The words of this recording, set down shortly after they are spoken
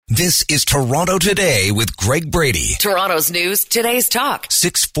This is Toronto Today with Greg Brady. Toronto's news, today's talk.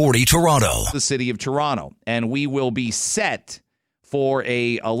 640 Toronto. The city of Toronto, and we will be set for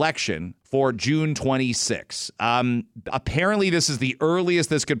a election for June 26. Apparently, this is the earliest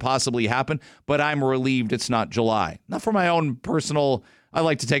this could possibly happen, but I'm relieved it's not July. Not for my own personal, I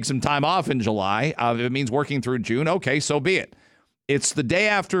like to take some time off in July. If it means working through June, okay, so be it. It's the day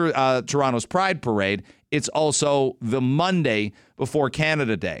after Toronto's Pride Parade. It's also the Monday before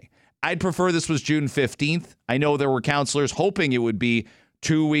Canada Day. I'd prefer this was June 15th. I know there were councillors hoping it would be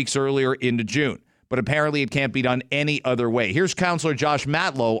 2 weeks earlier into June, but apparently it can't be done any other way. Here's Councillor Josh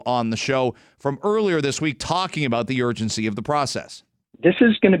Matlow on the show from earlier this week talking about the urgency of the process. This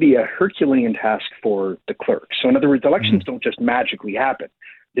is going to be a Herculean task for the clerk. So in other words, elections don't just magically happen.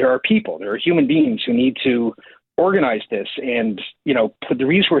 There are people, there are human beings who need to organize this and, put the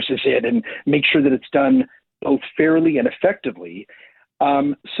resources in and make sure that it's done both fairly and effectively.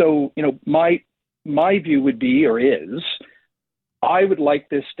 My view would be, or is, I would like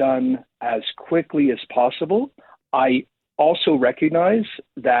this done as quickly as possible. I also recognize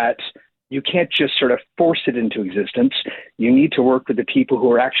that you can't just sort of force it into existence. You need to work with the people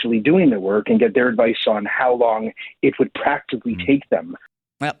who are actually doing the work and get their advice on how long it would practically take them.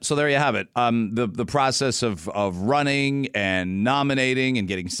 Well, so there you have it. The process of running and nominating and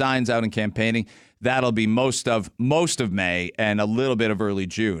getting signs out and campaigning, that'll be most of May and a little bit of early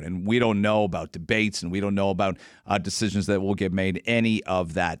June. And we don't know about debates and we don't know about decisions that will get made, any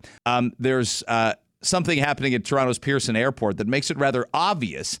of that. There's something happening at Toronto's Pearson Airport that makes it rather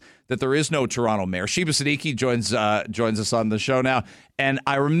obvious that there is no Toronto mayor. Sheba Siddiqui joins us on the show now. And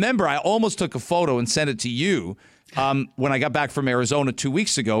I remember I almost took a photo and sent it to you when I got back from Arizona 2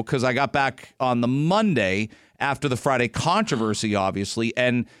 weeks ago, because I got back on the Monday after the Friday controversy, obviously,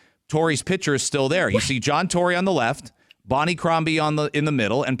 and Tory's picture is still there. You see John Tory on the left, Bonnie Crombie in the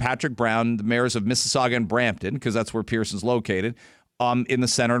middle, and Patrick Brown, the mayors of Mississauga and Brampton, because that's where Pearson's located, in the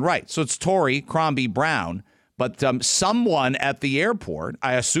center and right. So it's Tory, Crombie, Brown, but someone at the airport,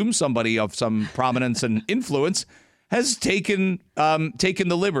 I assume somebody of some prominence and influence, has taken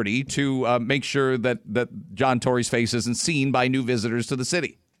the liberty to make sure that John Tory's face isn't seen by new visitors to the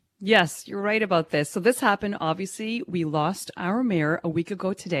city. Yes, you're right about this. So this happened. Obviously, we lost our mayor a week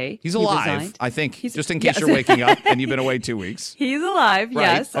ago today. He's alive, I think, just in case you're waking up and you've been away 2 weeks. He's alive,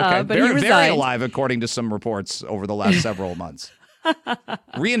 right. Yes. Okay. But he resigned. Very alive, according to some reports over the last several months.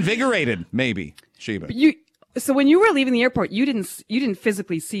 Reinvigorated, maybe, Sheba. So when you were leaving the airport, you didn't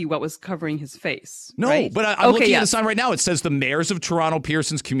physically see what was covering his face. No, right? but I'm looking at the sign right now. It says the mayors of Toronto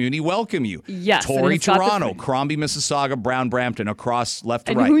Pearson's community welcome you. Yes. Tory Toronto, Crombie Mississauga, Brown Brampton, across left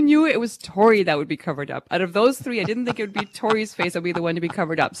to right. And who knew it was Tory that would be covered up? Out of those three, I didn't think it would be Tory's face that would be the one to be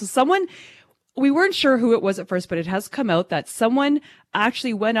covered up. So we weren't sure who it was at first, but it has come out that someone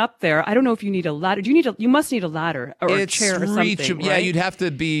actually went up there. I don't know if you need a ladder. You must need a ladder or a chair or something. Yeah, right? you'd have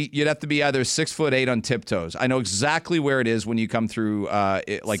to be either 6'8" on tiptoes. I know exactly where it is when you come through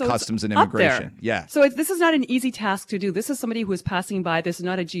customs and immigration. Yeah. So this is not an easy task to do. This is somebody who is passing by. This is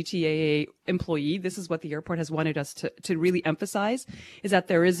not a GTAA employee. This is what the airport has wanted us to really emphasize, is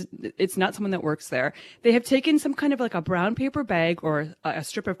that it's not someone that works there. They have taken some kind of like a brown paper bag or a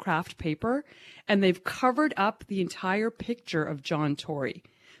strip of craft paper, and they've covered up the entire picture of John Tory.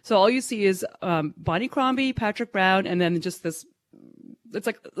 So all you see is Bonnie Crombie, Patrick Brown, and then just this. It's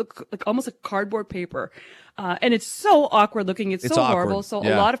like almost like cardboard paper, and it's so awkward looking. It's so horrible. Awkward. So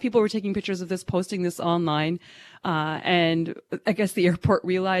a lot of people were taking pictures of this, posting this online, and I guess the airport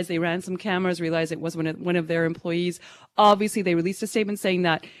realized, they ran some cameras, realized it was one of their employees. Obviously, they released a statement saying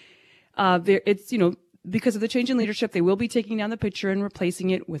that because of the change in leadership, they will be taking down the picture and replacing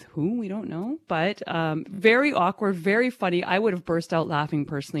it with who, we don't know. But very awkward, very funny. I would have burst out laughing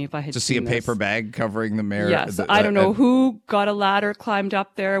personally if I had see a paper bag covering the mayor. Yes, I don't know who got a ladder, climbed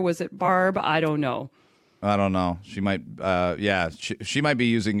up there. Was it Barb? I don't know. I don't know. She might, she might be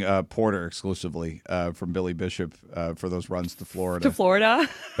using Porter exclusively from Billy Bishop for those runs to Florida.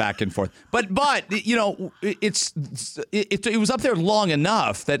 Back and forth. But it was up there long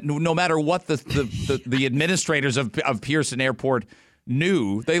enough that no matter what the administrators of Pearson Airport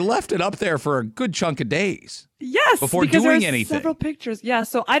knew, they left it up there for a good chunk of days. Yes, before doing anything. Several pictures. Yeah,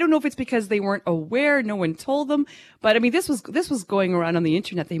 so I don't know if it's because they weren't aware, no one told them, but I mean this was going around on the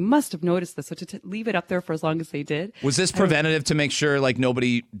internet. They must have noticed this, so to leave it up there for as long as they did. Was this preventative to make sure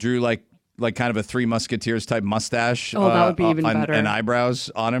nobody drew like kind of a Three Musketeers type mustache? Oh, that would be even better. And eyebrows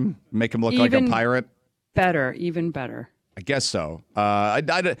on him, make him look like a pirate. Even better. I guess so.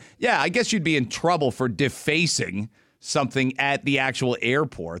 I guess you'd be in trouble for defacing something at the actual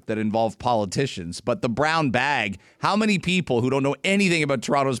airport that involved politicians. But the brown bag, how many people who don't know anything about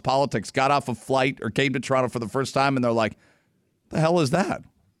Toronto's politics got off a flight or came to Toronto for the first time and they're like, the hell is that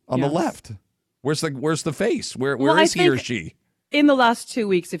on the left? Where's the face? Where is he or she? In the last 2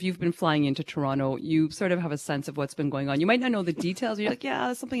 weeks, if you've been flying into Toronto, you sort of have a sense of what's been going on. You might not know the details. You're like, yeah,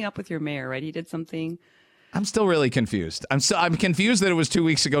 there's something up with your mayor, right? He did something. I'm still really confused. I'm confused that it was 2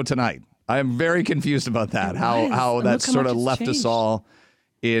 weeks ago tonight. I am very confused about that. How that sort of left us all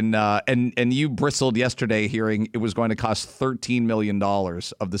in. And you bristled yesterday hearing it was going to cost $13 million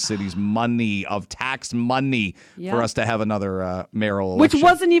of the city's money, of tax money, for us to have another mayoral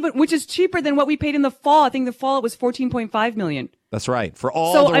election. Which is cheaper than what we paid in the fall. I think the fall it was $14.5 million. That's right. For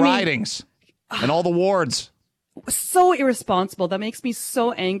all the ridings and all the wards. So irresponsible. That makes me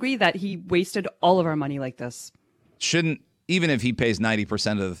so angry that he wasted all of our money like this. Even if he pays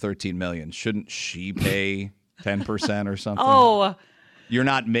 90% of the $13 million, shouldn't she pay 10% or something? Oh, you're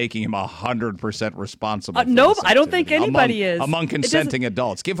not making him 100% responsible. No, I don't think anybody is. Among consenting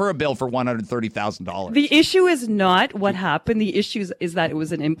adults. Give her a bill for $130,000. The issue is not what happened. The issue is that it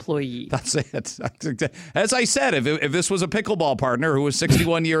was an employee. That's it. As I said, if this was a pickleball partner who was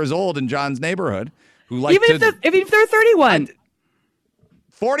 61 years old in John's neighborhood, who liked even if they're 31.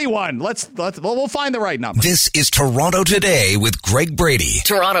 41. We'll find the right number. This is Toronto Today with Greg Brady.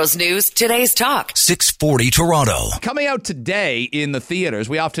 Toronto's news, today's talk. 640 Toronto. Coming out today in the theaters,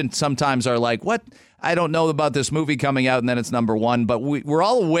 we sometimes are like, what? I don't know about this movie coming out, and then it's number one. But we're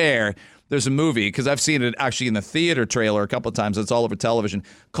all aware there's a movie, because I've seen it actually in the theater trailer a couple of times. It's all over television,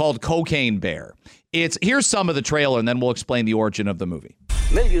 called Cocaine Bear. Here's some of the trailer, and then we'll explain the origin of the movie.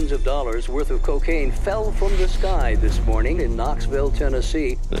 Millions of dollars worth of cocaine fell from the sky this morning in Knoxville,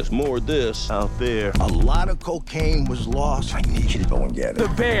 Tennessee. There's more of this out there. A lot of cocaine was lost. I need you to go and get it. The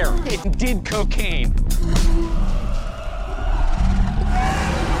bear, it did cocaine.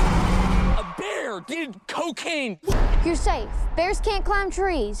 A bear did cocaine. You're safe. Bears can't climb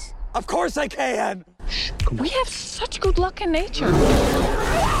trees. Of course I can. We have such good luck in nature.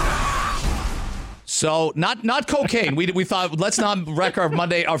 So not cocaine. We thought let's not wreck our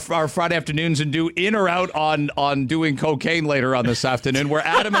Friday afternoons and do in or out on doing cocaine later on this afternoon. We're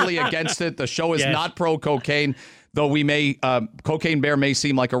adamantly against it. The show is not pro cocaine, though we may Cocaine Bear may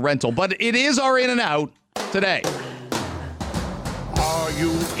seem like a rental, but it is our in and out today. Are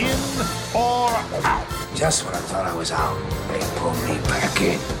you in or out? Just when I thought I was out, they pulled me back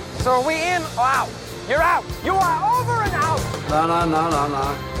in. So are we in or out? You're out. You are over and out.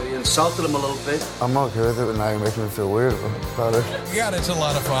 No. You insulted him a little bit. I'm okay with it, but now you're making me feel weird about it. Yeah, it's a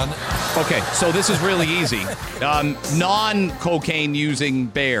lot of fun. Okay, so this is really easy. Non-cocaine using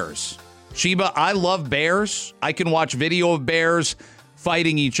bears. Sheba, I love bears. I can watch video of bears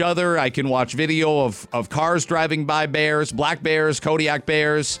fighting each other. I can watch video of cars driving by bears, black bears, Kodiak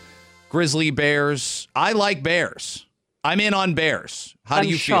bears, grizzly bears. I like bears. I'm in on bears. How do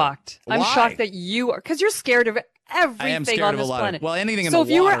you feel? I'm shocked that you are, because you're scared of everything on this planet. Well, anything in the water,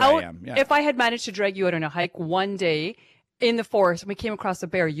 if you were out, I am. Yeah. If I had managed to drag you out on a hike one day in the forest and we came across a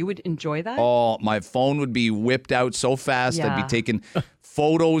bear, you would enjoy that? Oh, my phone would be whipped out so fast. Yeah. I'd be taking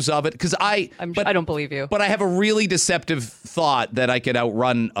photos of it. Because I don't believe you. But I have a really deceptive thought that I could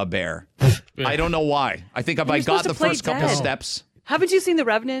outrun a bear. I don't know why. I think if I got the first couple steps. Haven't you seen The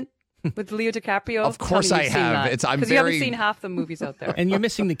Revenant? With Leo DiCaprio? Of course I have. Because you haven't seen half the movies out there. And you're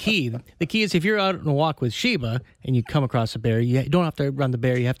missing the key. The key is if you're out on a walk with Sheba and you come across a bear, you don't have to outrun the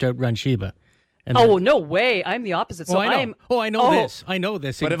bear, you have to outrun Sheba. And no way. I'm the opposite. So I know this. I know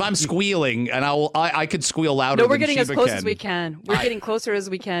this. But if I'm squealing, and I could squeal louder. No, we're than getting Sheba as close can. as we can. We're getting closer as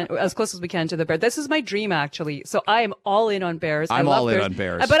close as we can to the bear. This is my dream, actually. So I am all in on bears. I'm I love all in bears. on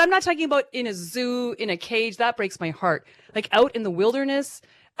bears. But I'm not talking about in a zoo, in a cage. That breaks my heart. Like out in the wilderness,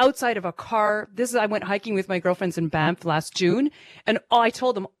 outside of a car. I went hiking with my girlfriends in Banff last June, and I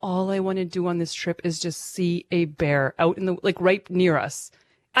told them all I want to do on this trip is just see a bear out in the right near us.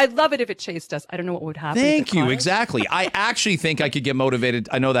 I'd love it if it chased us. I don't know what would happen. Thank you. Exactly. I actually think I could get motivated.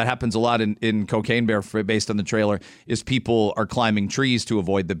 I know that happens a lot in Cocaine Bear, based on the trailer, is people are climbing trees to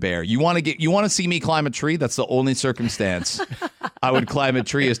avoid the bear. You want to see me climb a tree? That's the only circumstance I would climb a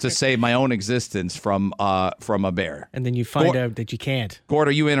tree is to save my own existence from a bear. And then you find out that you can't. Gord,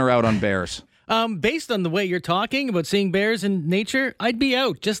 are you in or out on bears? Based on the way you're talking about seeing bears in nature, I'd be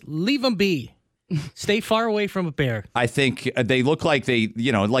out. Just leave them be. Stay far away from a bear. I think they look like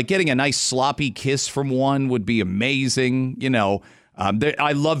like getting a nice sloppy kiss from one would be amazing.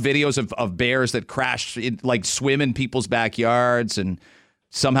 I love videos of bears that crash, swim in people's backyards, and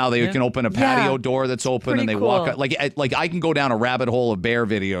somehow they can open a patio door that's open and they walk out. Like I can go down a rabbit hole of bear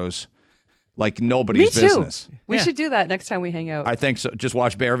videos like nobody's Me too. business. We should do that next time we hang out. I think so. Just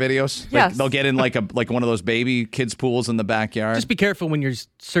watch bear videos. Yes. They'll get in like one of those baby kids pools in the backyard. Just be careful when you're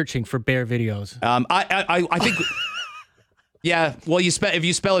searching for bear videos. I think. Yeah, well, if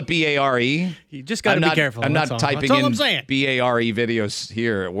you spell it BARE, you just got to be careful. I'm not typing in BARE videos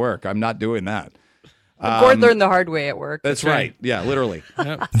here at work. I'm not doing that. Gord learned the hard way at work. That's right. Yeah, literally.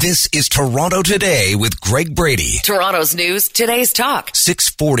 This is Toronto Today with Greg Brady. Toronto's news, today's talk.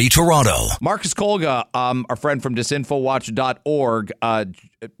 640 Toronto. Marcus Kolga, our friend from disinfowatch.org,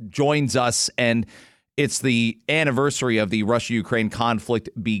 joins us, and it's the anniversary of the Russia-Ukraine conflict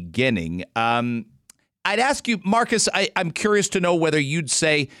beginning. I'd ask you, Marcus, I'm curious to know whether you'd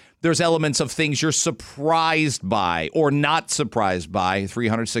say there's elements of things you're surprised by or not surprised by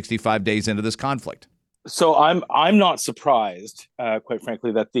 365 days into this conflict. So I'm not surprised, quite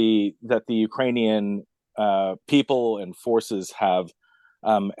frankly, that the Ukrainian people and forces have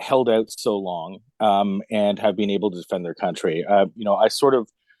held out so long and have been able to defend their country.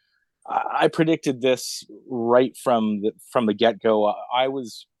 I predicted this right from the get-go. I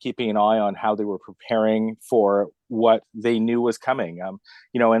was keeping an eye on how they were preparing for what they knew was coming.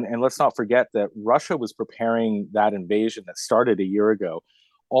 And let's not forget that Russia was preparing that invasion that started a year ago,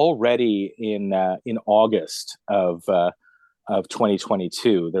 already in August of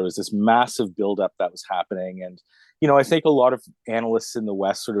 2022. There was this massive buildup that was happening, and I think a lot of analysts in the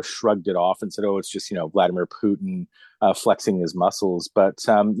West sort of shrugged it off and said, "Oh, it's just Vladimir Putin flexing his muscles." But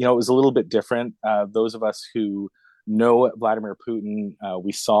it was a little bit different. Those of us who know Vladimir Putin,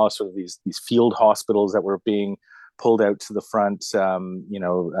 we saw sort of these field hospitals that were being pulled out to the front.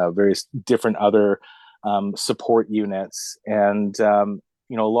 Various different other support units, and a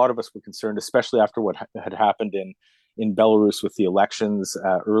lot of us were concerned, especially after what had happened in Belarus with the elections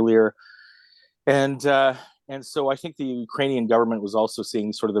earlier, and so I think the Ukrainian government was also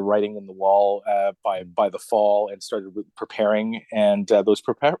seeing sort of the writing in the wall by the fall and started preparing. And those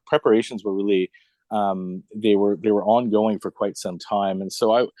preparations were really they were ongoing for quite some time. And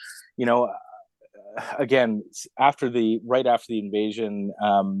so again, right after the invasion,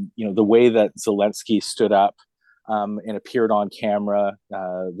 the way that Zelensky stood up and appeared on camera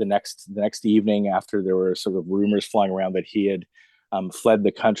the next evening after there were sort of rumors flying around that he had fled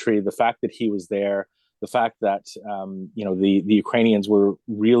the country, the fact that he was there. The fact that the Ukrainians were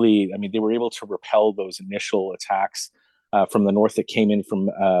really, they were able to repel those initial attacks from the north that came in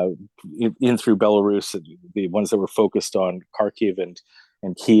from in through Belarus, the ones that were focused on Kharkiv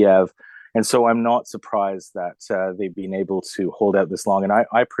and Kiev. And so I'm not surprised that they've been able to hold out this long. And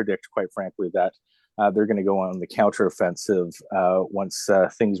I predict, quite frankly, that they're going to go on the counteroffensive once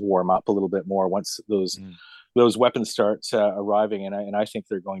things warm up a little bit more, once those weapons start arriving, and I think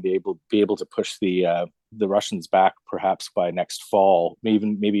they're going to be able to push the Russians back, perhaps by next fall,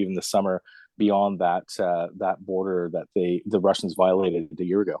 maybe even the summer, beyond that border that the Russians violated a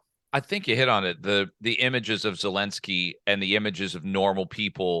year ago. I think you hit on it. The images of Zelensky and the images of normal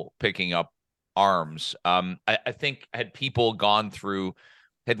people picking up arms. I think had people gone through.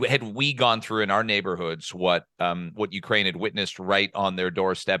 Had we gone through in our neighborhoods what Ukraine had witnessed right on their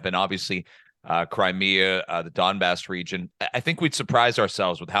doorstep, and obviously Crimea, the Donbass region, I think we'd surprise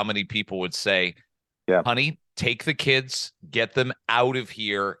ourselves with how many people would say, honey, take the kids, get them out of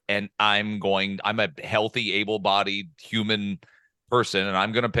here, and I'm a healthy, able-bodied human person, and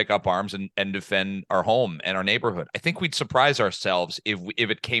I'm going to pick up arms and defend our home and our neighborhood. I think we'd surprise ourselves if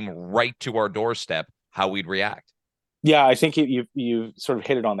it came right to our doorstep, how we'd react. Yeah, I think you sort of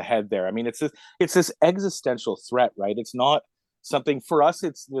hit it on the head there. It's this existential threat, right? It's not something for us.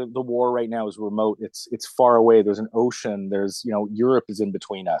 It's the war right now is remote. It's far away. There's an ocean. There's Europe is in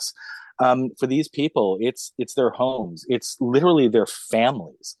between us. For these people, it's their homes. It's literally their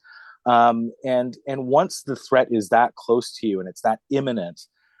families. And once the threat is that close to you and it's that imminent,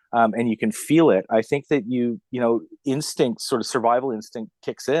 and you can feel it, I think that instinct, sort of survival instinct,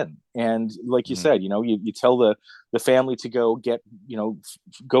 kicks in. And like you said, you tell the family to go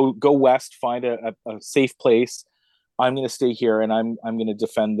go west, find a safe place. I'm going to stay here, and I'm going to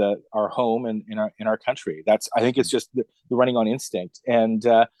defend our home and in our country. I think it's just the running on instinct, and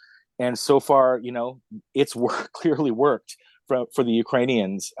so far, it's clearly worked for the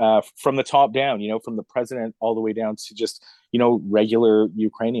Ukrainians from the top down. From the president all the way down to just regular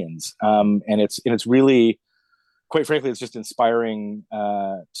Ukrainians, and it's really, quite frankly, it's just inspiring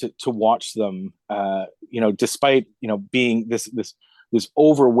to watch them. Despite being this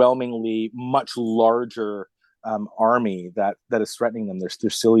overwhelmingly much larger army that is threatening them, they're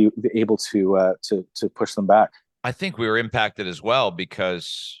still able to push them back. I think we were impacted as well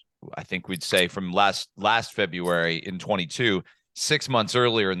because I think we'd say from last February in 22, 6 months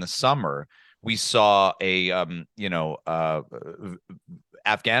earlier in the summer, We saw a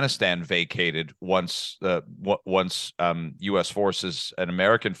Afghanistan vacated once U.S. forces and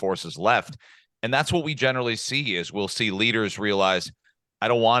American forces left, and that's what we generally see. Is we'll see leaders realize, I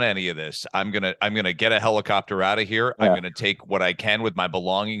don't want any of this. I'm gonna get a helicopter out of here. Yeah. I'm gonna take what I can with my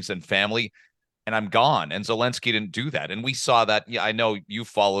belongings and family, and I'm gone. And Zelensky didn't do that, and we saw that. Yeah, I know you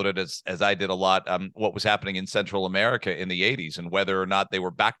followed it as I did a lot. What was happening in Central America in the 80s, and whether or not they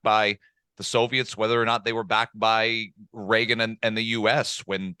were backed by the Soviets, whether or not they were backed by Reagan and the U.S.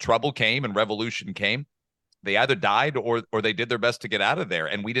 When trouble came and revolution came, they either died or they did their best to get out of there.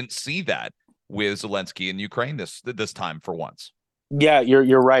 And we didn't see that with Zelensky in Ukraine this time for once. Yeah,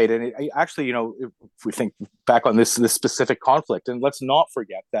 you're right. And actually, if we think back on this specific conflict, and let's not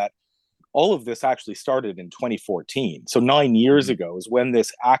forget that all of this actually started in 2014. So 9 years ago is when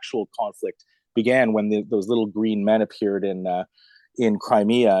this actual conflict began, when those little green men appeared in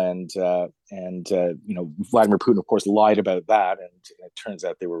Crimea, and Vladimir Putin, of course, lied about that, and it turns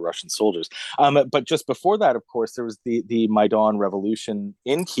out they were Russian soldiers. But just before that, of course, there was the Maidan revolution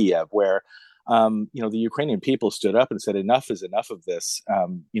in Kiev, where the Ukrainian people stood up and said, enough is enough of this,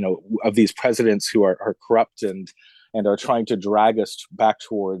 of these presidents who are corrupt and are trying to drag us back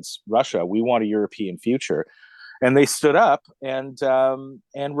towards Russia. We want a European future. And they stood up and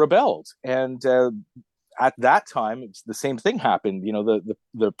rebelled. And at that time, the same thing happened.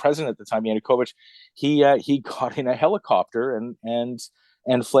 The president at the time, Yanukovych, he got in a helicopter and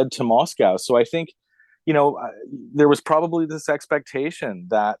fled to Moscow. So I think, there was probably this expectation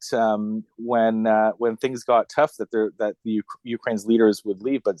that when things got tough, that the Ukraine's leaders would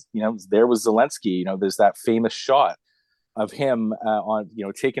leave. But there was Zelensky. There's that famous shot of him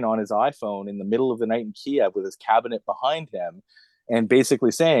taken on his iPhone in the middle of the night in Kiev with his cabinet behind him, and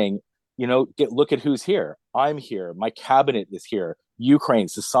basically saying, look at who's here. I'm here. My cabinet is here. Ukraine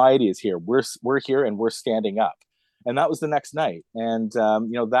society is here. We're here, and we're standing up. And that was the next night. And I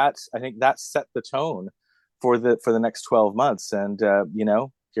think that set the tone for the next 12 months. And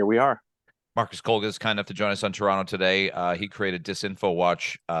here we are. Marcus Kolga is kind enough to join us on Toronto today. He created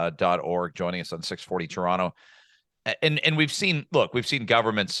disinfowatch.org, joining us on 640 Toronto. And we've seen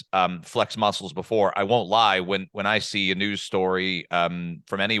governments flex muscles before. I won't lie. When I see a news story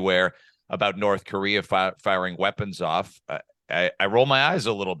from anywhere about North Korea firing weapons off, I roll my eyes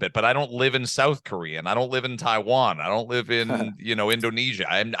a little bit. But I don't live in South Korea, and I don't live in Taiwan. I don't live in Indonesia.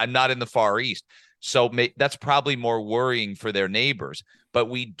 I'm not in the Far East. So that's probably more worrying for their neighbors. But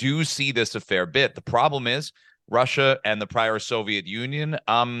we do see this a fair bit. The problem is Russia and the prior Soviet Union,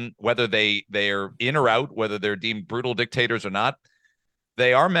 whether they're in or out, whether they're deemed brutal dictators or not,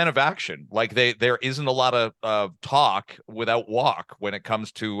 they are men of action. Like there isn't a lot of talk without walk when it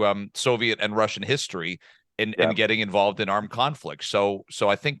comes to Soviet and Russian history and getting involved in armed conflict. So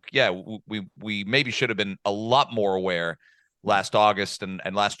I think, we maybe should have been a lot more aware last August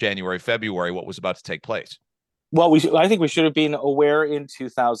and last January, February, what was about to take place. Well, I think we should have been aware in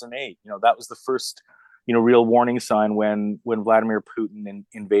 2008. That was the first real warning sign when Vladimir Putin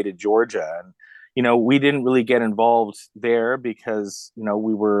invaded Georgia. And, we didn't really get involved there because,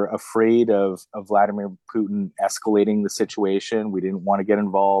 we were afraid of Vladimir Putin escalating the situation. We didn't want to get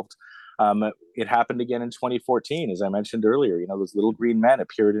involved. It happened again in 2014, as I mentioned earlier. Those little green men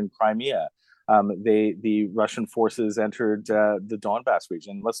appeared in Crimea. The Russian forces entered the Donbass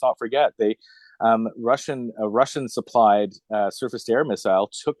region. Let's not forget, a Russian supplied surface-to-air missile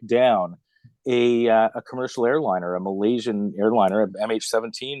took down a commercial airliner, a Malaysian airliner,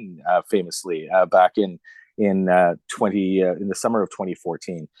 MH17, famously back in the summer of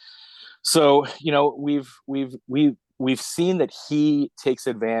 2014 So we've seen that he takes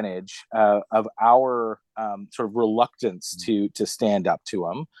advantage of our sort of reluctance to stand up to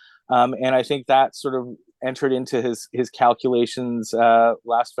him, and I think that sort of entered into his calculations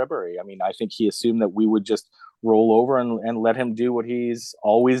last February. I mean, I think he assumed that we would just roll over and let him do what he's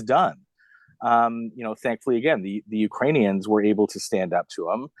always done. Thankfully, again, the Ukrainians were able to stand up to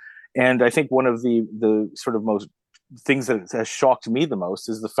him. And I think one of the sort of most things that has shocked me the most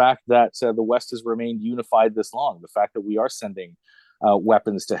is the fact that the West has remained unified this long. The fact that we are sending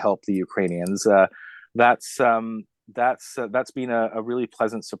weapons to help the Ukrainians. That's been a really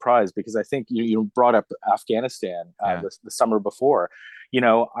pleasant surprise, because I think you brought up Afghanistan the summer before.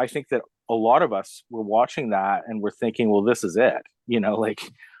 I think that a lot of us were watching that and we're thinking, well, this is it.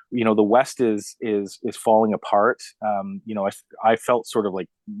 The West is falling apart. I felt sort of like,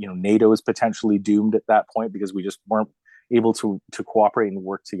 NATO is potentially doomed at that point because we just weren't able to cooperate and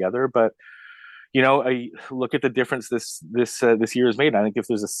work together. But, I look at the difference this year has made. I think if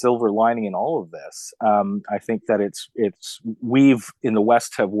there's a silver lining in all of this, I think that we've in the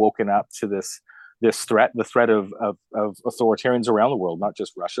West have woken up to this threat, the threat of authoritarians around the world, not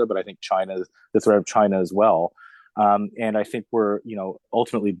just Russia, but I think the threat of China as well. And I think we're,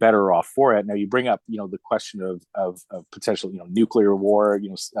 ultimately better off for it. Now you bring up, the question of potential, nuclear war,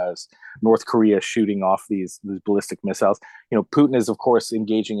 North Korea shooting off these ballistic missiles. Putin is of course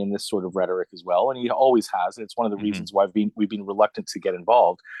engaging in this sort of rhetoric as well. And he always has. And it's one of the reasons why we've been reluctant to get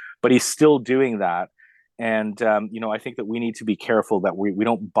involved, but he's still doing that. And, I think that we need to be careful that we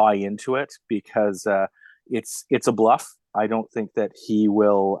don't buy into it because it's a bluff. I don't think that he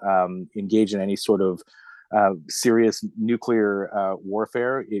will engage in any sort of serious nuclear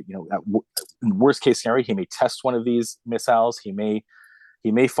warfare. In worst case scenario, he may test one of these missiles. He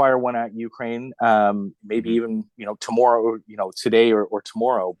may fire one at Ukraine, maybe even tomorrow, today or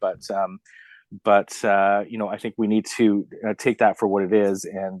tomorrow. But I think we need to take that for what it is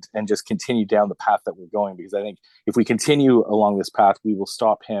and just continue down the path that we're going, because I think if we continue along this path, we will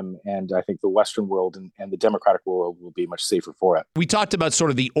stop him. And I think the Western world and the democratic world will be much safer for it. We talked about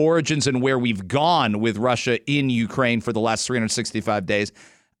sort of the origins and where we've gone with Russia in Ukraine for the last 365 days.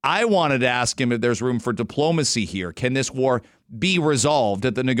 I wanted to ask him if there's room for diplomacy here. Can this war be resolved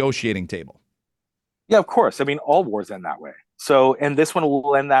at the negotiating table? Yeah, of course. I mean, all wars end that way. So, and this one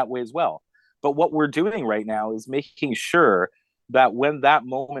will end that way as well. But what we're doing right now is making sure that when that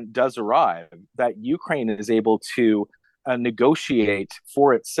moment does arrive, that Ukraine is able to negotiate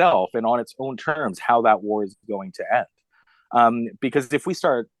for itself and on its own terms how that war is going to end. Because if we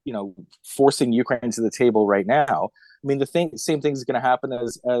start, forcing Ukraine to the table right now, I mean, same thing is going to happen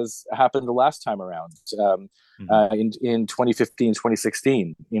as happened the last time around in 2015,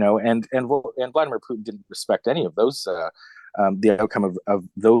 2016. And Vladimir Putin didn't respect any of those. The outcome of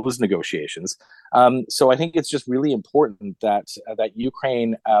those negotiations. So I think it's just really important that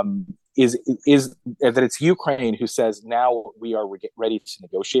Ukraine is that it's Ukraine who says now we are ready to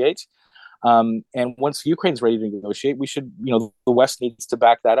negotiate. And once Ukraine's ready to negotiate, we should, the West needs to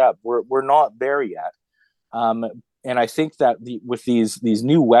back that up. We're not there yet. And I think that with these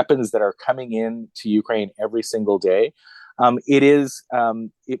new weapons that are coming in to Ukraine every single day,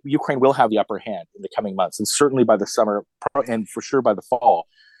 Ukraine will have the upper hand in the coming months, and certainly by the summer and for sure by the fall.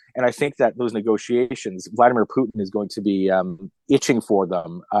 And I think that those negotiations, Vladimir Putin is going to be itching for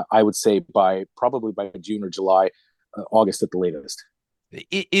them, I would say probably by June or July, August at the latest.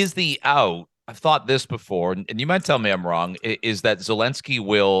 Is the out, I've thought this before, and you might tell me I'm wrong, is that Zelensky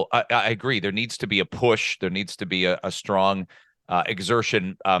will, I agree, there needs to be a push, there needs to be a strong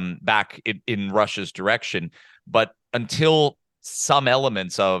exertion back in Russia's direction. But until some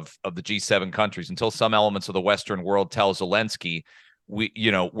elements of the G7 countries, until some elements of the Western world tell Zelensky,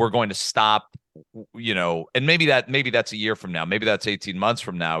 we're going to stop, and maybe that's a year from now, maybe that's 18 months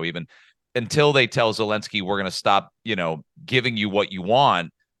from now, even until they tell Zelensky, we're going to stop, giving you what you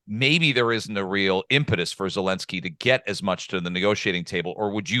want. Maybe there isn't a real impetus for Zelensky to get as much to the negotiating table.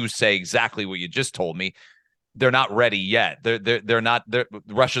 Or would you say exactly what you just told me? They're not ready yet. They're not.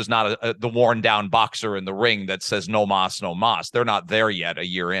 Russia's not the worn down boxer in the ring that says no mas, no mas. They're not there yet. A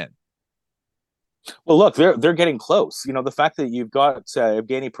year in. Well, look, they're getting close. The fact that you've got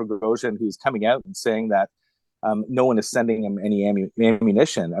Evgeny Prigozhin who's coming out and saying that no one is sending him any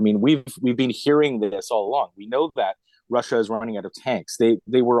ammunition. I mean, we've been hearing this all along. We know that Russia is running out of tanks.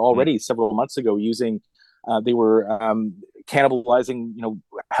 They were already several months ago using. They were cannibalizing,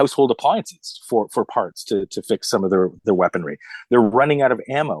 household appliances for parts to fix some of their weaponry. They're running out of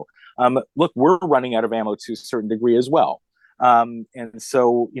ammo. Look, we're running out of ammo to a certain degree as well. And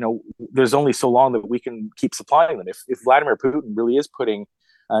so, there's only so long that we can keep supplying them. If Vladimir Putin really is putting,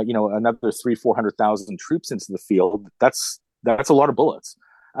 another 300,000-400,000 troops into the field, that's a lot of bullets.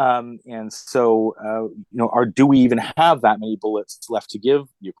 And so, do we even have that many bullets left to give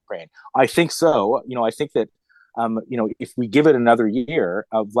Ukraine? I think so. I think that, if we give it another year,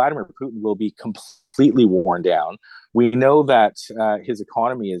 Vladimir Putin will be completely worn down. We know that his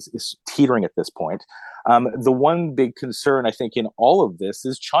economy is teetering at this point. The one big concern, I think, in all of this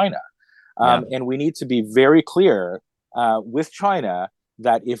is China. And we need to be very clear with China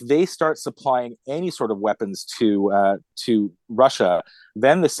that if they start supplying any sort of weapons to Russia,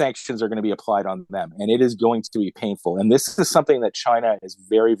 then the sanctions are going to be applied on them, and it is going to be painful. And this is something that China is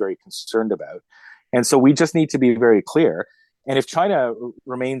very, very concerned about. And so we just need to be very clear. And if China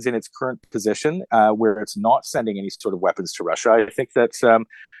remains in its current position, where it's not sending any sort of weapons to Russia, I think that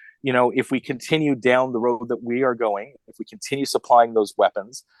if we continue down the road that we are going, if we continue supplying those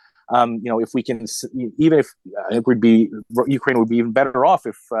weapons, If we can, even if I think Ukraine would be even better off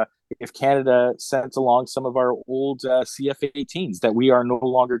if Canada sent along some of our old CF-18s that we are no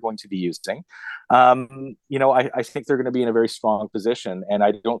longer going to be using. I think they're going to be in a very strong position, and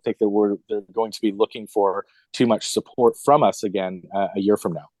I don't think that they're going to be looking for too much support from us again a year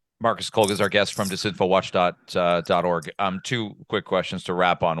from now. Marcus Kolga is our guest from disinfowatch.org. Two quick questions to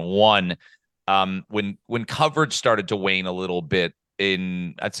wrap on. One, when coverage started to wane a little bit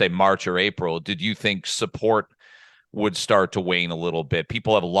in, I'd say, March or April, did you think support would start to wane a little bit?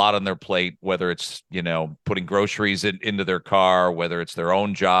 People have a lot on their plate, whether it's, putting groceries into their car, whether it's their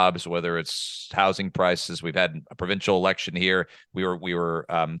own jobs, whether it's housing prices. We've had a provincial election here. We were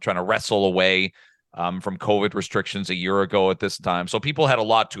trying to wrestle away from COVID restrictions a year ago at this time. So people had a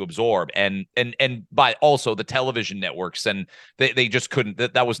lot to absorb, and by also the television networks, and they just couldn't,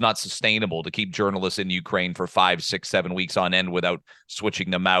 that was not sustainable to keep journalists in Ukraine for 5, 6, 7 weeks on end without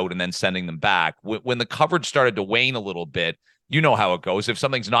switching them out and then sending them back. When the coverage started to wane a little bit, you know how it goes. If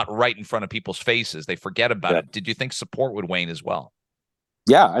something's not right in front of people's faces, they forget about it. Did you think support would wane as well?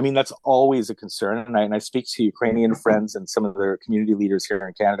 Yeah, I mean, that's always a concern. And I speak to Ukrainian friends and some of their community leaders here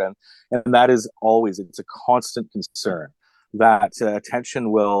in Canada. And that is always, it's a constant concern that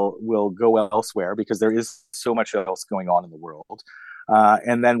attention will go elsewhere because there is so much else going on in the world.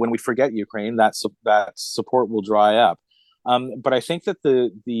 And then when we forget Ukraine, that support will dry up. But I think that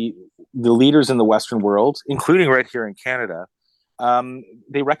the leaders in the Western world, including right here in Canada,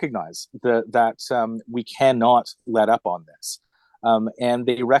 they recognize that we cannot let up on this. And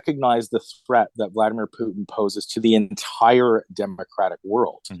they recognize the threat that Vladimir Putin poses to the entire democratic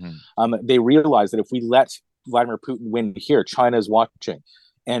world. Mm-hmm. They realize that if we let Vladimir Putin win here, China is watching,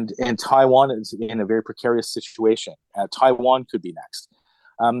 and Taiwan is in a very precarious situation. Taiwan could be next.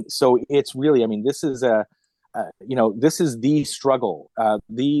 So it's really, I mean, this is this is the struggle,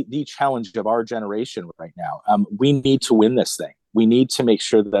 the challenge of our generation right now. We need to win this thing. We need to make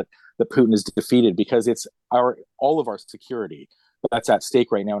sure that Putin is defeated because it's all of our security that's at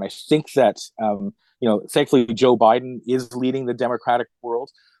stake right now. And I think that, thankfully Joe Biden is leading the democratic world,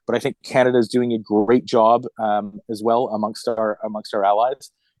 but I think Canada is doing a great job as well amongst our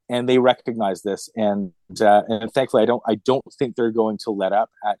allies, and they recognize this. And thankfully, I don't think they're going to let up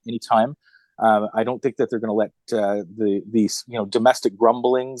at any time. I don't think that they're going to let these domestic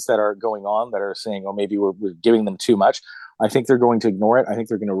grumblings that are going on that are saying, oh, maybe we're giving them too much. I think they're going to ignore it. I think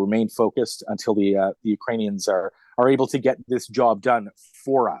they're going to remain focused until the Ukrainians are able to get this job done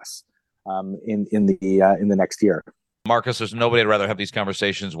for us in the next year. Marcus, there's nobody I'd rather have these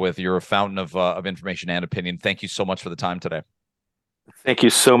conversations with. You're a fountain of information and opinion. Thank you so much for the time today. Thank you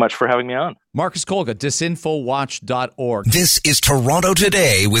so much for having me on. Marcus Kolga, disinfowatch.org. This is Toronto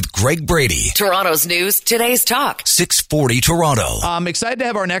Today with Greg Brady. Toronto's news, today's talk. 640 Toronto. I'm excited to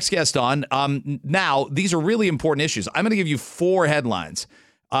have our next guest on. Now, these are really important issues. I'm going to give you 4 headlines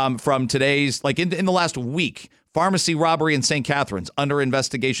from today's, like in the last week. Pharmacy robbery in St. Catharines under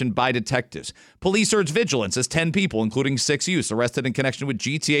investigation by detectives. Police urge vigilance as 10 people, including 6 youths, arrested in connection with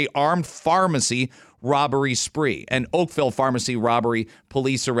GTA armed pharmacy robbery spree. And Oakville pharmacy robbery,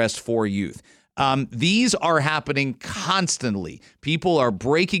 police arrest 4 youth. These are happening constantly. People are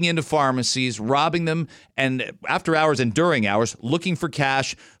breaking into pharmacies, robbing them, and after hours and during hours, looking for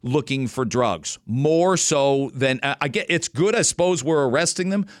cash, looking for drugs. More so than I get. It's good, I suppose, we're arresting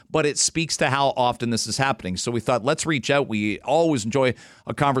them, but it speaks to how often this is happening. So we thought, let's reach out. We always enjoy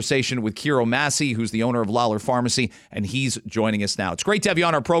a conversation with Kiro Massey, who's the owner of Lawler Pharmacy, and he's joining us now. It's great to have you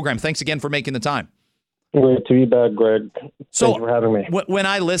on our program. Thanks again for making the time. Great to be back, Greg. Thanks for having me. When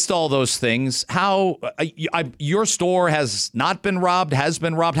I list all those things, how your store has not been robbed, has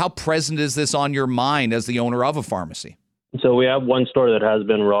been robbed, how present is this on your mind as the owner of a pharmacy? So we have one store that has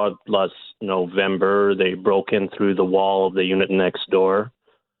been robbed last November. They broke in through the wall of the unit next door.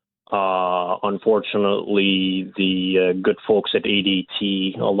 Unfortunately, the good folks at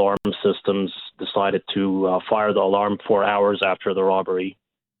ADT Alarm Systems decided to fire the alarm 4 hours after the robbery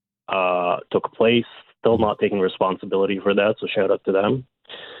took place. Still not taking responsibility for that, so shout out to them.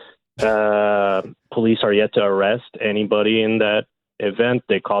 Police are yet to arrest anybody in that event.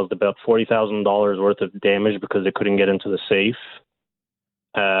 They caused about $40,000 worth of damage because they couldn't get into the safe.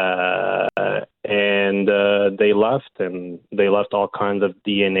 And they left all kinds of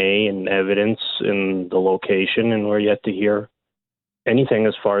DNA and evidence in the location, and we're yet to hear anything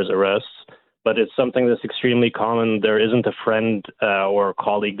as far as arrests. But it's something that's extremely common. There isn't a friend or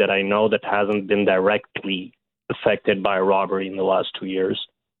colleague that I know that hasn't been directly affected by a robbery in the last 2 years.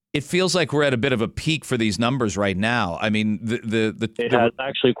 It feels like we're at a bit of a peak for these numbers right now. I mean, it has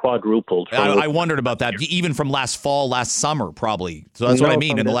actually quadrupled. I wondered about that, even from last fall, last summer, probably. So that's what I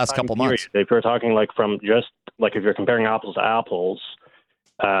mean in the last couple months. If you're talking like from just like if you're comparing apples to apples,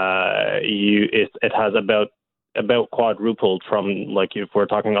 it has about quadrupled from like if we're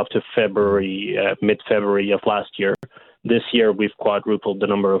talking up to February, mid-February of last year. This year we've quadrupled the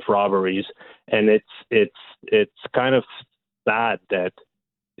number of robberies, and it's kind of sad that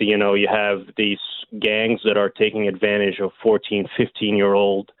you have these gangs that are taking advantage of 14,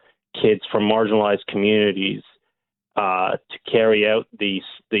 15-year-old kids from marginalized communities to carry out these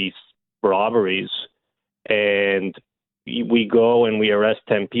robberies, and we go and we arrest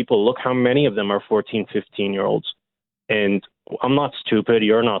 10 people. Look how many of them are 14, 15-year-olds. And I'm not stupid.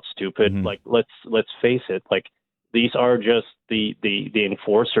 You're not stupid. Mm-hmm. Like, let's face it. Like, these are just the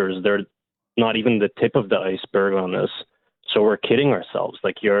enforcers. They're not even the tip of the iceberg on this. So we're kidding ourselves.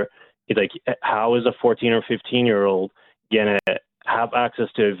 Like, how is a 14 or 15-year-old gonna have access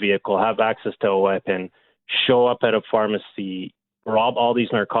to a vehicle, have access to a weapon, show up at a pharmacy, rob all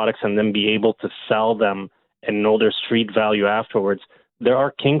these narcotics, and then be able to sell them and know their street value afterwards? There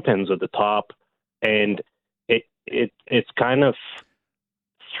are kingpins at the top, and it's kind of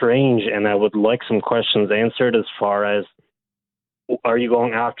strange, and I would like some questions answered as far as, are you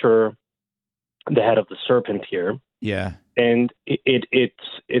going after the head of the serpent here? Yeah. And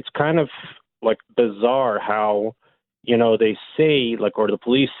it's kind of like bizarre how, they say, like, or the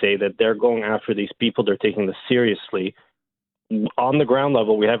police say that they're going after these people, they're taking this seriously. On the ground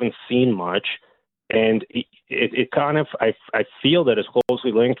level, we haven't seen much. And it kind of, I feel that it's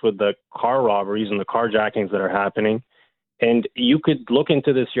closely linked with the car robberies and the carjackings that are happening. And you could look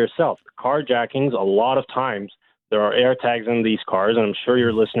into this yourself. Carjackings, a lot of times, there are air tags in these cars, and I'm sure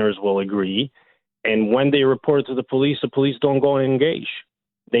your listeners will agree. And when they report it to the police don't go and engage.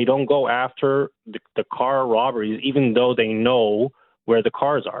 They don't go after the car robberies, even though they know where the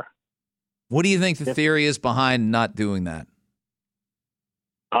cars are. What do you think the theory is behind not doing that?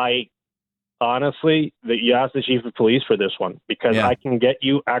 Honestly, you ask the chief of police for this one, because I can get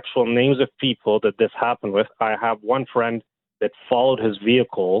you actual names of people that this happened with. I have one friend that followed his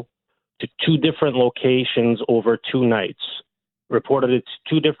vehicle to 2 different locations over 2 nights, reported it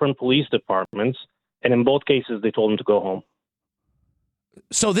to 2 different police departments, and in both cases, they told him to go home.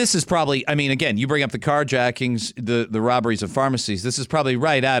 So this is probably, I mean, again, you bring up the carjackings, the robberies of pharmacies. This is probably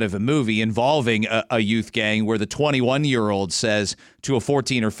right out of a movie involving a youth gang where the 21-year-old says to a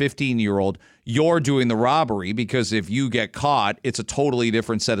 14 or 15-year-old, you're doing the robbery, because if you get caught, it's a totally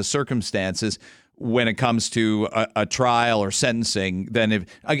different set of circumstances when it comes to a trial or sentencing than if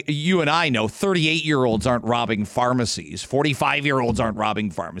you and I know 38-year-olds aren't robbing pharmacies. 45-year-olds aren't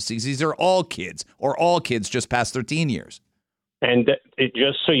robbing pharmacies. These are all kids, or all kids just past 13 years. And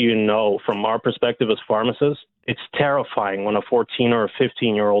just so you know, from our perspective as pharmacists, it's terrifying when a 14 or a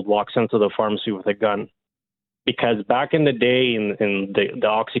 15-year-old walks into the pharmacy with a gun. Because back in the day, in the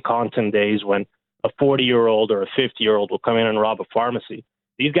OxyContin days, when a 40-year-old or a 50-year-old will come in and rob a pharmacy,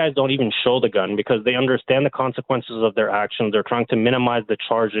 these guys don't even show the gun because they understand the consequences of their actions. They're trying to minimize the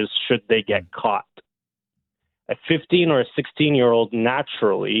charges should they get caught. A 15 or a 16-year-old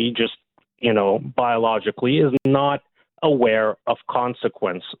naturally, just, biologically, is not aware of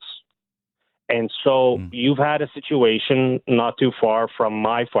consequences. And so you've had a situation not too far from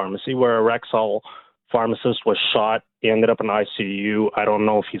my pharmacy where a Rexall pharmacist was shot. He ended up in ICU. I don't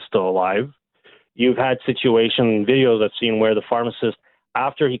know if he's still alive. You've had situation videos I've seen where the pharmacist,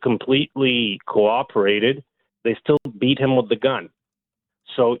 after he completely cooperated, they still beat him with the gun.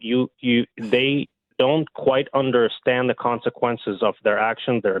 So they don't quite understand the consequences of their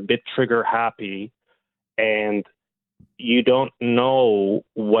actions. They're a bit trigger happy, and you don't know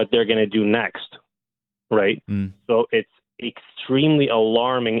what they're going to do next, right? So it's extremely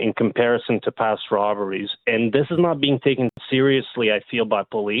alarming in comparison to past robberies. And this is not being taken seriously, I feel, by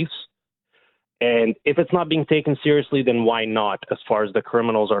police. And if it's not being taken seriously, then why not, as far as the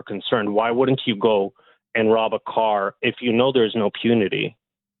criminals are concerned? Why wouldn't you go and rob a car if you know there's no punity?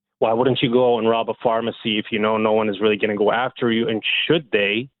 Why wouldn't you go and rob a pharmacy if you know no one is really going to go after you? And should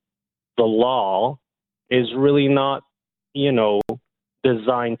they, the law is really not,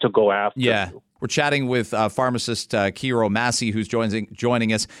 designed to go after you. We're chatting with pharmacist Kiro Massey, who's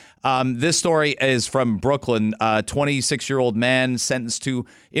joining us. This story is from Brooklyn. 26-year-old man sentenced to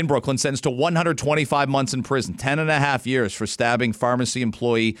 125 months in prison, 10 and a half years for stabbing pharmacy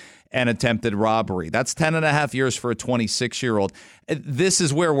employee and attempted robbery. That's 10 and a half years for a 26-year-old. This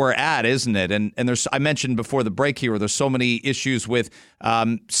is where we're at, isn't it? And there's, I mentioned before the break here, there's so many issues with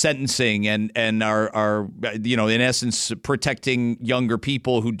sentencing and our in essence, protecting younger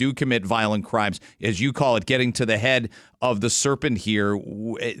people who do commit violent crimes, as you call it, getting to the head of the serpent here.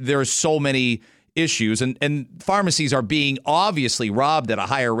 There are so many issues, and pharmacies are being obviously robbed at a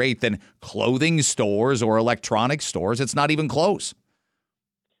higher rate than clothing stores or electronic stores. It's not even close.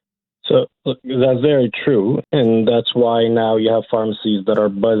 So look, that's very true, and that's why now you have pharmacies that are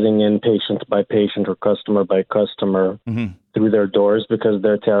buzzing in patient by patient or customer by customer through their doors because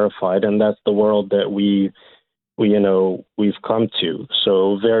they're terrified, and that's the world that we've come to.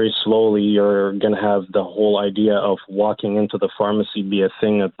 So very slowly, you're going to have the whole idea of walking into the pharmacy be a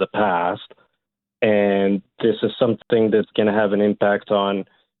thing of the past, and this is something that's going to have an impact on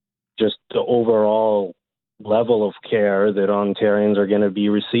just the overall level of care that Ontarians are going to be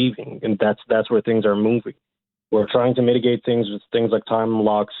receiving. And that's where things are moving. We're trying to mitigate things with things like time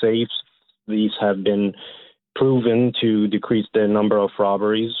lock safes. These have been proven to decrease the number of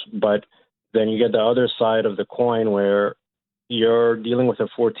robberies. But then you get the other side of the coin where you're dealing with a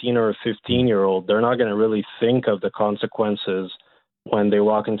 14 or a 15-year-old. They're not going to really think of the consequences when they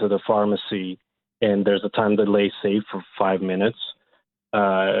walk into the pharmacy and there's a time delay safe for 5 minutes.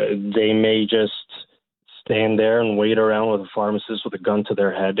 They may just stand there and wait around with a pharmacist with a gun to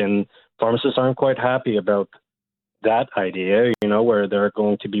their head. And pharmacists aren't quite happy about that idea, where they're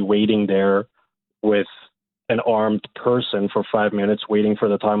going to be waiting there with an armed person for 5 minutes waiting for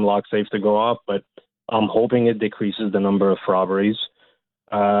the time lock safe to go off. But I'm hoping it decreases the number of robberies.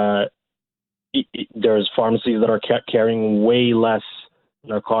 There's pharmacies that are carrying way less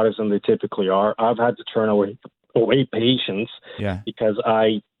narcotics than they typically are. I've had to turn away patients because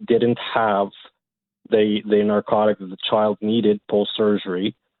I didn't have the narcotic that the child needed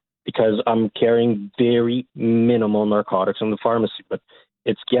post-surgery because I'm carrying very minimal narcotics in the pharmacy. But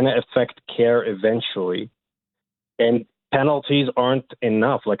it's going to affect care eventually. And penalties aren't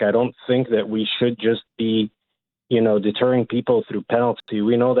enough. I don't think that we should just be, deterring people through penalty.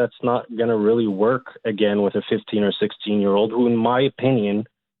 We know that's not going to really work again with a 15 or 16-year-old who, in my opinion,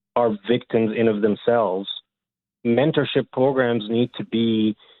 are victims in of themselves. Mentorship programs need to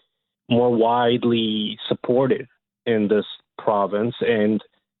be more widely supported in this province, and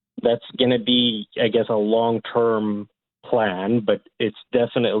that's going to be, I guess, a long-term plan, but it's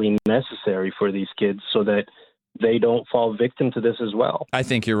definitely necessary for these kids so that they don't fall victim to this as well. I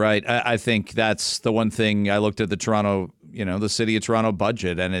think you're right. I think that's the one thing. I looked at the Toronto, the City of Toronto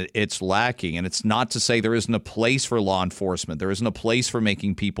budget, and it's lacking. And it's not to say there isn't a place for law enforcement. There isn't a place for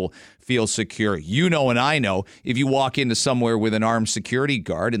making people feel secure. And I know, if you walk into somewhere with an armed security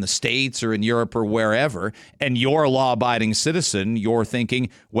guard in the States or in Europe or wherever, and you're a law-abiding citizen, you're thinking,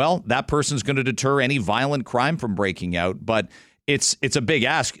 well, that person's going to deter any violent crime from breaking out. But it's a big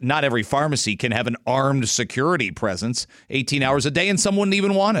ask. Not every pharmacy can have an armed security presence 18 hours a day, and some wouldn't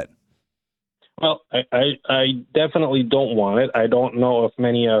even want it. Well, I definitely don't want it. I don't know if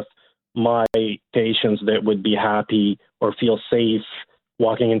many of my patients that would be happy or feel safe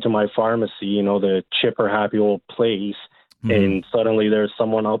walking into my pharmacy, the chipper happy old place, and suddenly there's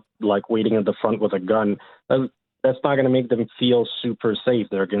someone out waiting at the front with a gun. That's not going to make them feel super safe.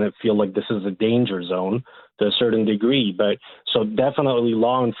 They're going to feel like this is a danger zone to a certain degree. But so definitely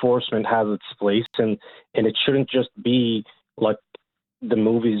law enforcement has its place, and it shouldn't just be like the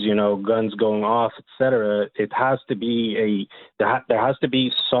movies, guns going off, etc. It has to be there has to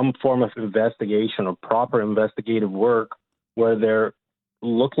be some form of investigation or proper investigative work where they're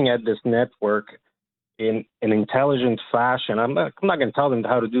looking at this network in an intelligent fashion. I'm not going to tell them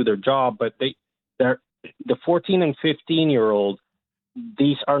how to do their job, but they're the 14 and 15-year-old,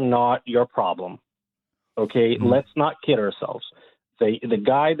 these are not your problem. Okay, let's not kid ourselves. The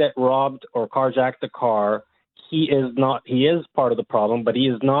guy that robbed or carjacked the car, he is part of the problem, but he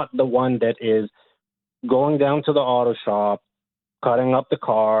is not the one that is going down to the auto shop, cutting up the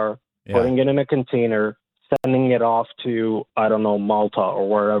car, putting it in a container, sending it off to, I don't know, Malta or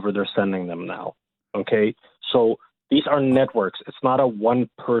wherever they're sending them now. Okay, so these are networks. It's not a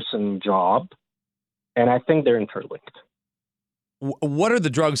one-person job. And I think they're interlinked. What are the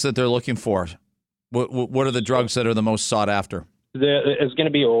drugs that they're looking for? What are the drugs that are the most sought after? It's going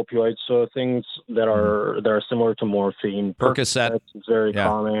to be opioids, so things that are similar to morphine. Percocet is very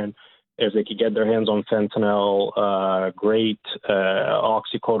common. If they could get their hands on fentanyl, great.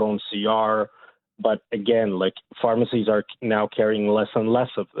 Oxycodone CR. But again, pharmacies are now carrying less and less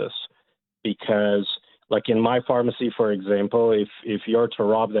of this because in my pharmacy, for example, if you're to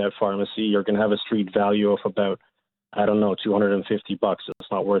rob that pharmacy, you're going to have a street value of about I don't know, $250.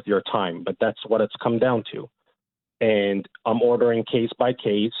 It's not worth your time. But that's what it's come down to. And I'm ordering case by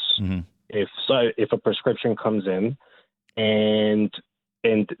case. Mm-hmm. If a prescription comes in, and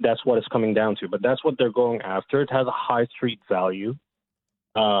that's what it's coming down to. But that's what they're going after. It has a high street value.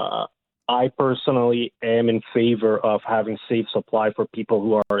 I personally am in favor of having safe supply for people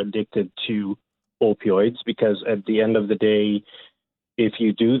who are addicted to opioids, because at the end of the day, if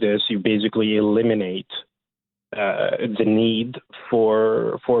you do this, you basically eliminate the need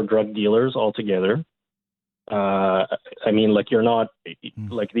for drug dealers altogether. I mean, like, you're not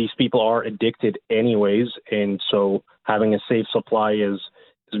like, these people are addicted anyways, and so having a safe supply is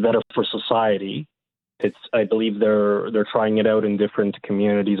better for society. I believe they're trying it out in different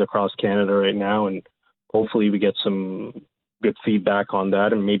communities across Canada right now, and hopefully we get some good feedback on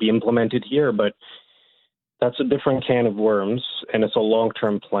that and maybe implement it here. But that's a different can of worms, and it's a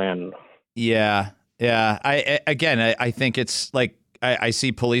long-term plan. Yeah. I think it's like, I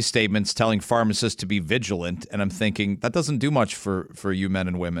see police statements telling pharmacists to be vigilant, and I'm thinking that doesn't do much for you men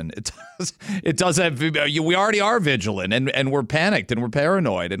and women. It does have. We already are vigilant, and we're panicked, and we're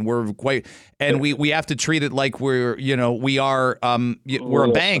paranoid, and we have to treat it like we're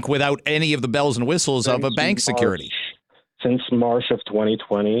a bank without any of the bells and whistles of a bank security. Since March of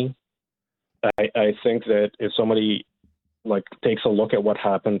 2020, I think that if somebody takes a look at what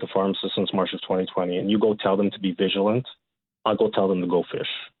happened to pharmacists since March of 2020, and you go tell them to be vigilant, I'll go tell them to go fish,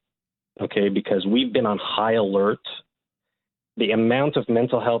 okay? Because we've been on high alert. The amount of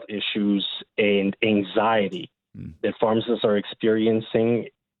mental health issues and anxiety that pharmacists are experiencing,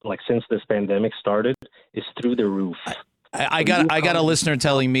 since this pandemic started, is through the roof. I got a listener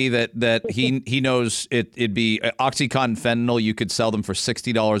telling me that he knows it'd be OxyContin fentanyl. You could sell them for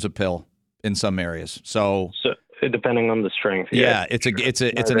 $60 a pill in some areas. So depending on the strength. Yeah, it's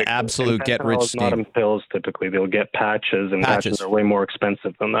an absolute get rich scheme. Not in pills typically. They'll get patches, and patches are way more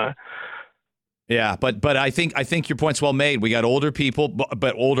expensive than that. Yeah, but I think your point's well made. We got older people,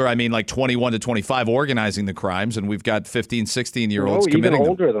 but older, I mean 21 to 25 organizing the crimes, and we've got 15, 16-year-olds committing them. Even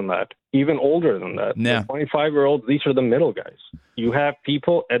older than that. Yeah. 25-year-olds, these are the middle guys. You have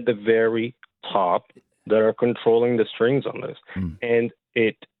people at the very top that are controlling the strings on this. And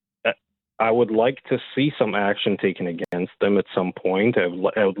I would like to see some action taken against them at some point. I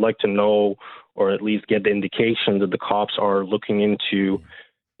would like to know, or at least get the indication that the cops are looking into,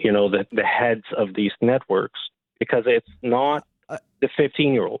 the heads of these networks, because it's not the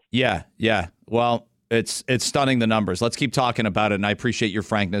 15-year-old. Yeah. Well, it's stunning, the numbers. Let's keep talking about it, and I appreciate your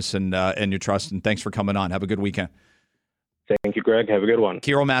frankness and your trust, and thanks for coming on. Have a good weekend. Thank you, Greg. Have a good one.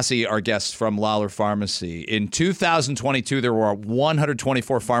 Kiro Massey, our guest from Lawler Pharmacy. In 2022, there were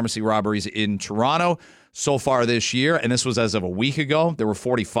 124 pharmacy robberies in Toronto. So far this year, and this was as of a week ago, there were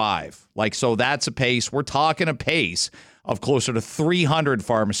 45. So that's a pace. We're talking a pace of closer to 300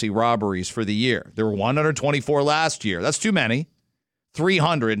 pharmacy robberies for the year. There were 124 last year. That's too many.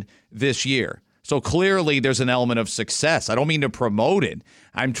 300 this year. So clearly there's an element of success. I don't mean to promote it.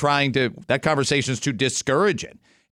 I'm trying to, that conversation is too discouraging.